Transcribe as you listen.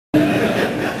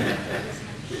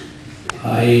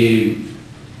I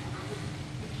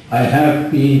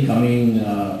have been coming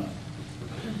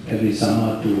every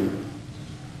summer to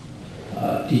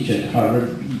teach at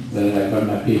Harvard, where I got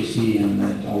my PhD, and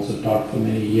I also taught for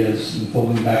many years before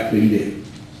going back to India.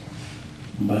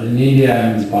 But in India,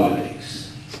 I'm in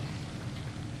politics.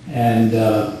 And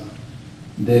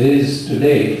there is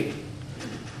today,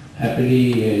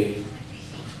 happily,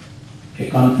 a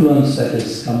confluence that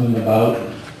is coming about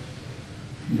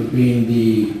between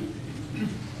the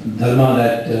dharma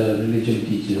that religion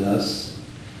teaches us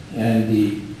and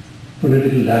the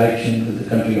political direction that the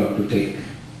country ought to take.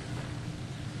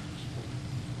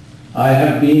 I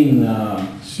have been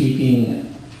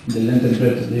speaking the length and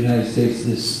breadth of the United States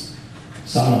this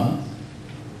summer,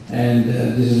 and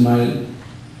this is I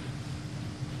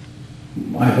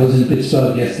was in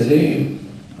Pittsburgh yesterday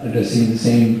addressing the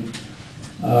same,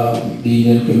 the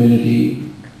Indian community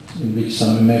in which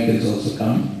some Americans also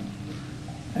come,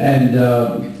 and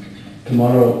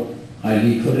tomorrow I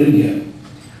leave for India.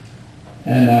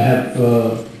 And I have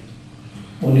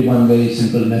only one very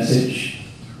simple message,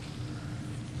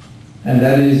 and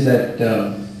that is that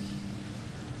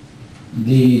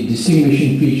the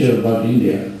distinguishing feature about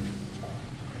India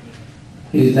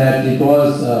is that it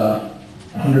was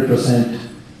 100%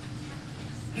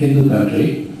 Hindu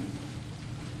country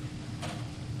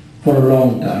for a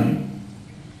long time,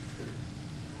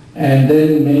 and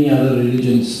then many other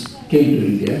religions came to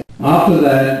India. After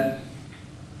that,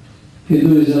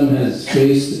 Hinduism has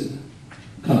faced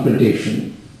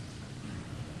confrontation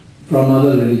from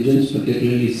other religions,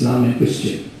 particularly Islam and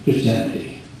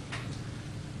Christianity.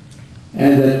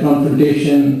 And that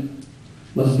confrontation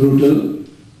was brutal.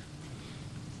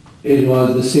 It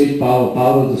was the state power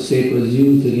of the state was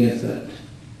used against that.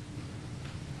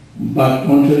 But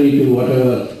contrary to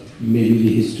whatever may be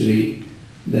the history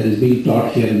that is being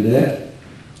taught here and there,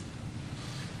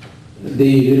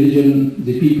 the religion,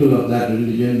 the people of that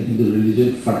religion, the Hindu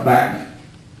religion, fought back.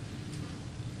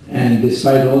 And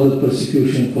despite all the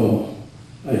persecution for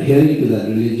adhering to that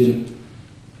religion,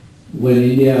 when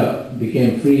India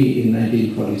became free in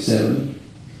 1947,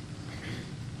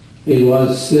 it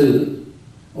was still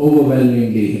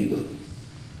overwhelmingly Hindu.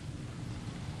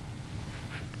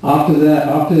 After that,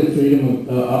 after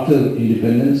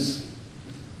independence,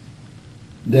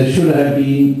 there should have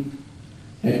been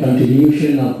a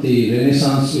continuation of the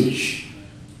Renaissance which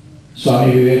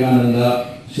Swami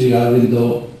Vivekananda, Sri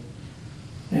Aurobindo,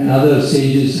 and other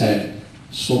sages had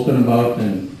spoken about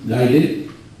and guided,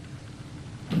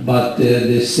 but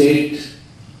the state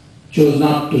chose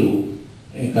not to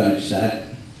encourage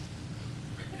that.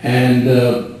 And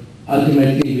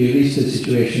ultimately we reached a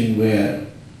situation where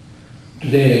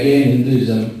today again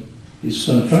Hinduism is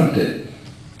confronted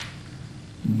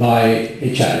by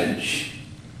a challenge.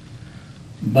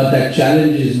 But that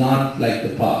challenge is not like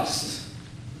the past,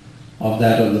 of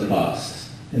the past.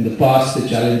 In the past the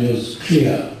challenge was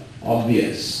clear,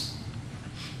 obvious.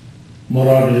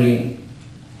 Marauding,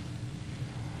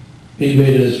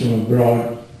 invaders from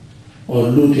abroad, or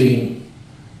looting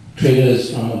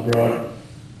traders from abroad.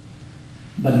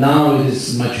 But now it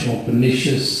is much more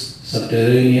pernicious,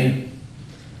 subterranean,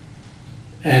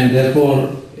 and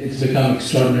therefore it's become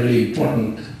extraordinarily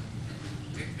important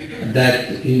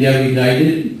that India be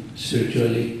guided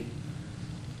spiritually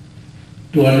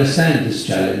to understand this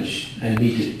challenge and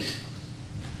meet it.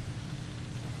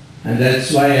 And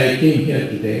that's why I came here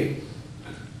today,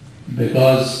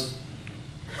 because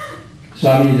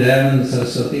Swami Dayananda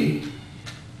Saraswati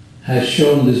has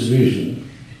shown this vision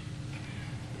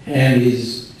and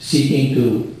is seeking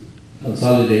to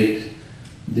consolidate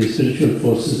the spiritual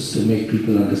forces to make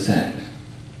people understand.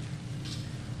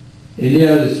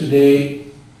 India is today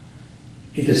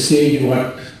at a stage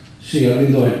what Sri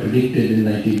Aurobindo had predicted in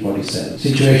 1947,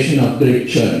 situation of great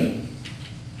churning.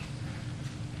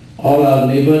 All our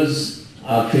neighbors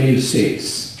are failed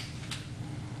states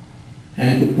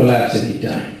and could collapse any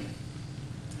time.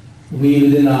 We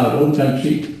within our own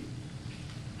country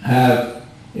have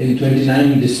in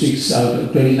 29 states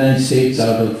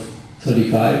out of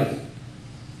 35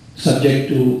 subject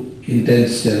to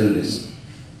intense terrorism.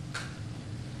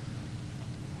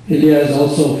 India is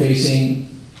also facing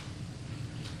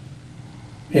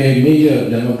a major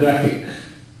demographic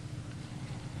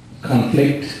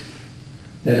conflict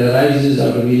that arises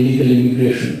out of illegal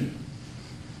immigration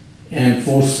and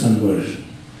forced conversion.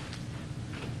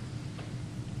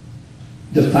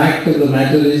 The fact of the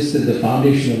matter is that the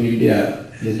foundation of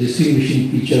India, the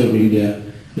distinguishing feature of India,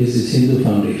 is its Hindu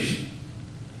foundation.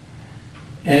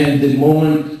 And the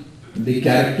moment the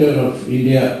character of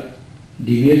India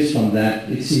deviates from that,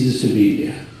 it ceases to be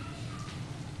India.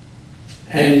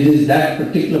 And it is that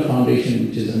particular foundation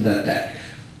which is under attack.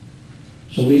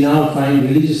 So we now find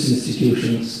religious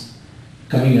institutions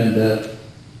coming under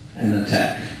an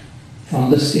attack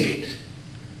from the state.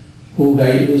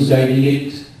 Who's guiding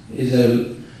it is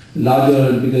a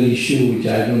larger and bigger issue which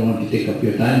I don't want to take up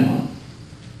your time on.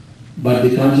 But the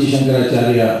Kanchi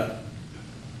Shankaracharya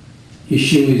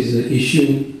issue is an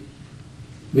issue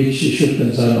which should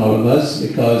concern all of us,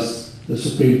 because the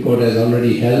Supreme Court has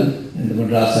already held and the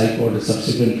Madras High Court has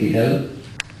subsequently held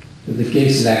that the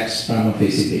case lacks prima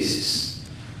facie basis.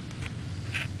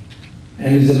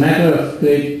 And it is a matter of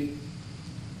great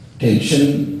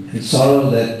tension and sorrow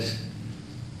that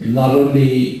not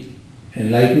only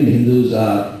enlightened Hindus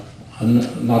are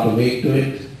not awake to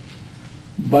it,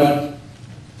 but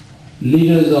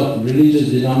leaders of religious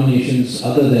denominations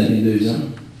other than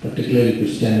Hinduism, particularly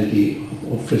Christianity,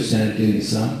 of Christianity and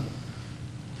Islam,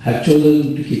 have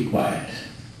chosen to keep quiet.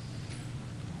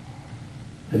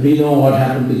 We know what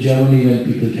happened to Germany when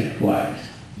people kept quiet.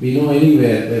 We know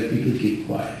anywhere where people keep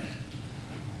quiet.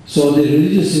 So the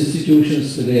religious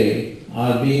institutions today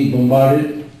are being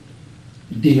bombarded,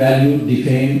 devalued,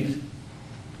 defamed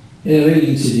in a very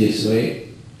insidious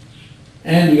way.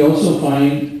 And we also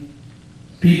find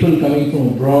people coming from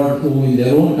abroad who in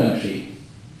their own country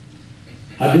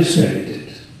are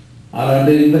discredited, are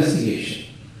under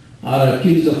investigation, are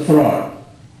accused of fraud.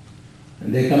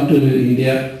 And they come to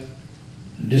India,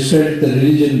 discredit the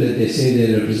religion that they say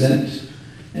they represent,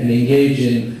 and engage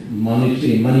in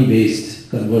money-based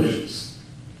conversions.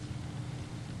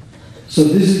 So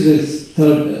this is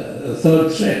a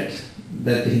third threat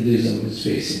that Hinduism is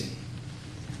facing.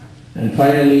 And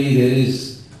finally, there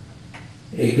is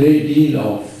a great deal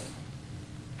of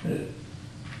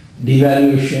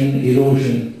devaluation,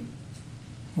 erosion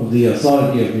of the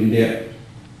authority of India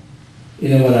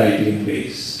in a variety of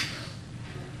ways.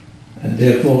 And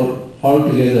therefore,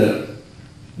 altogether,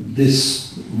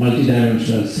 this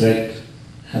multidimensional threat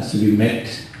has to be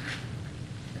met.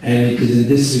 And it is in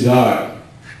this regard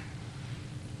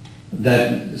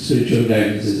that spiritual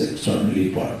guidance is extraordinarily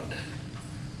important.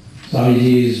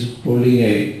 Swamiji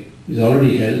is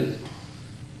already held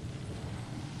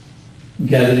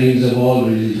gatherings of all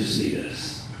religious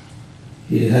leaders.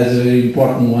 He has a very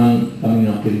important one coming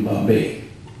up in Bombay,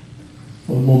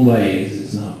 or Mumbai as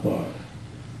it's now called.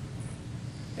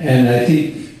 And I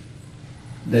think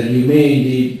that you may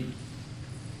indeed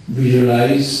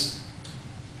visualize,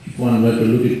 if one were to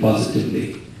look at it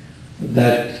positively,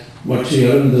 that what Sri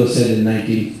Aurobindo said in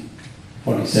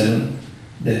 1947,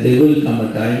 that there will come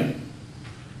a time,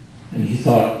 and he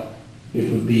thought it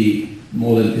would be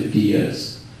more than 50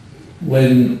 years,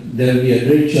 when there will be a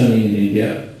great churning in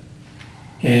India,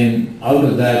 and out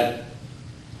of that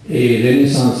a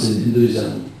renaissance in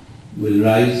Hinduism will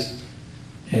rise,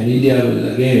 and India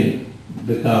will again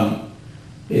become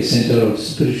a center of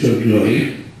spiritual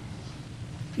glory,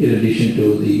 in addition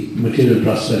to the material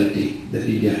prosperity that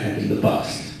India had in the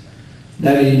past.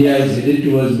 That India is headed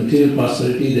towards material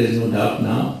prosperity, there is no doubt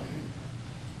now.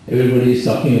 Everybody is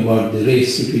talking about the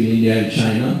race between India and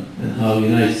China, and how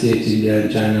United States, India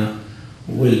and China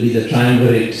will be the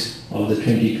triumvirate of the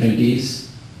 2020s.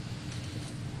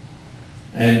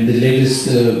 And the latest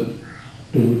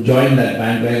to join that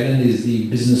bandwagon is the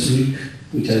Business Week,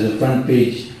 which has a front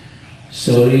page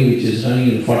story which is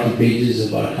running in 40 pages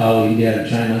about how India and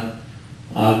China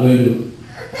are going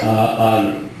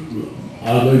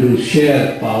to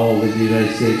share power with the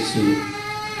United States to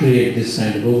create this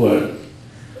kind of a world.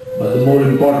 But the more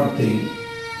important thing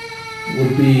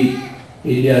would be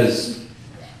India's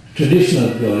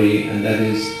traditional glory, and that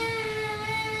is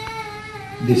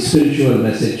the spiritual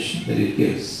message that it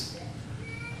gives.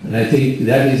 And I think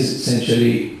that is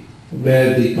essentially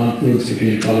where the confluence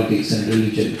between politics and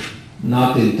religion,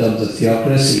 not in terms of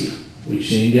theocracy,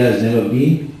 which India has never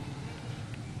been,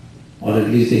 or at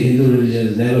least the Hindu religion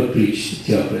has never preached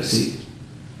theocracy,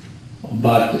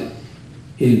 but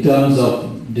in terms of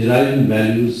deriving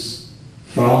values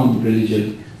from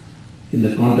religion in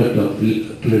the conduct of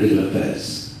political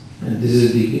affairs. And this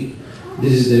is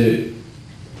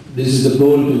the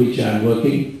goal to which I am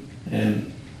working,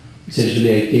 and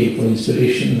essentially I came for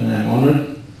inspiration, and I am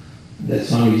honored that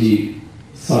Swamiji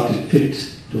thought it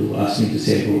fit to ask me to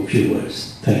say a few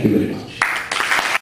words. Thank you very much.